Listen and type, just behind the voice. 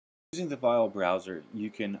Using the file browser, you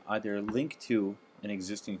can either link to an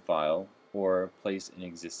existing file or place an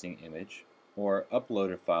existing image, or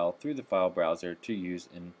upload a file through the file browser to use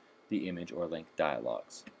in the image or link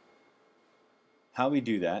dialogues. How we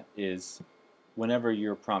do that is whenever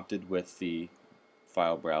you're prompted with the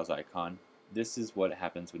file browse icon, this is what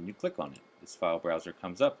happens when you click on it. This file browser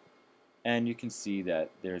comes up and you can see that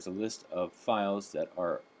there's a list of files that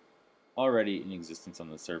are already in existence on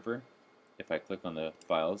the server. If I click on the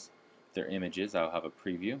files, if they're images, I'll have a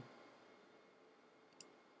preview.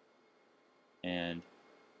 And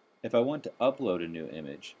if I want to upload a new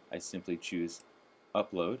image, I simply choose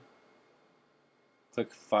Upload,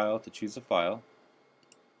 click File to choose a file,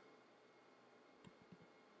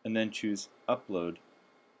 and then choose Upload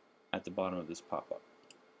at the bottom of this pop-up.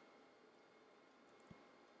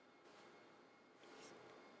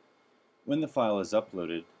 When the file is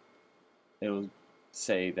uploaded, it will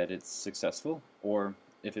say that it's successful, or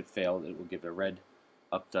if it failed, it will give a red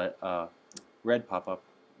pop-up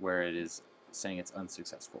where it is saying it's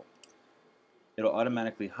unsuccessful. It'll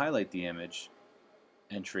automatically highlight the image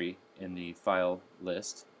entry in the file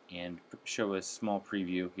list and show a small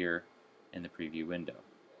preview here in the preview window.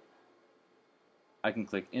 I can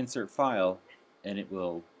click Insert File and it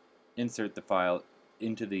will insert the file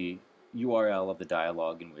into the URL of the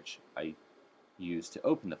dialog in which I used to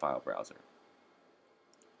open the file browser.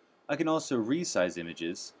 I can also resize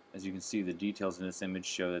images. As you can see, the details in this image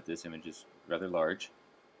show that this image is rather large.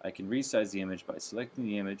 I can resize the image by selecting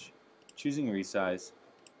the image, choosing Resize,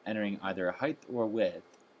 entering either a height or a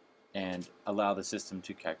width, and allow the system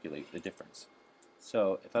to calculate the difference.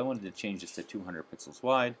 So if I wanted to change this to 200 pixels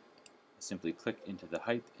wide, I simply click into the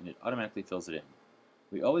height and it automatically fills it in.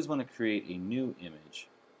 We always want to create a new image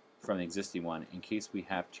from the existing one in case we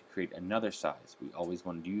have to create another size. We always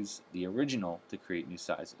want to use the original to create new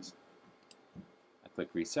sizes. I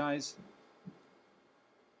click Resize,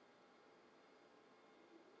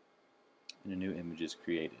 and a new image is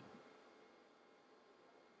created.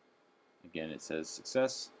 Again, it says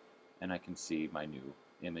success, and I can see my new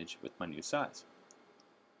image with my new size.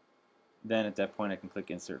 Then at that point I can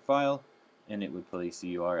click Insert File, and it would place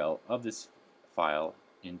the URL of this file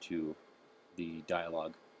into the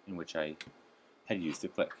dialog in which I had used to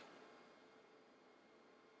click.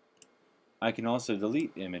 I can also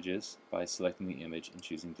delete images by selecting the image and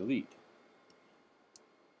choosing Delete.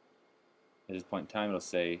 At this point in time, it'll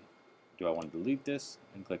say, do I want to delete this?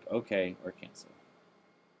 And click OK or Cancel.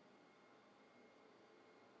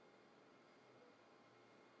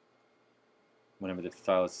 Whenever the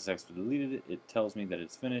file is successfully deleted, it tells me that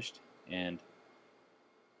it's finished and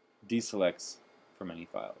deselects from any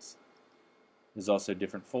files. There's also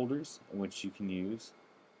different folders in which you can use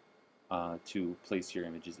to place your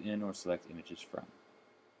images in or select images from.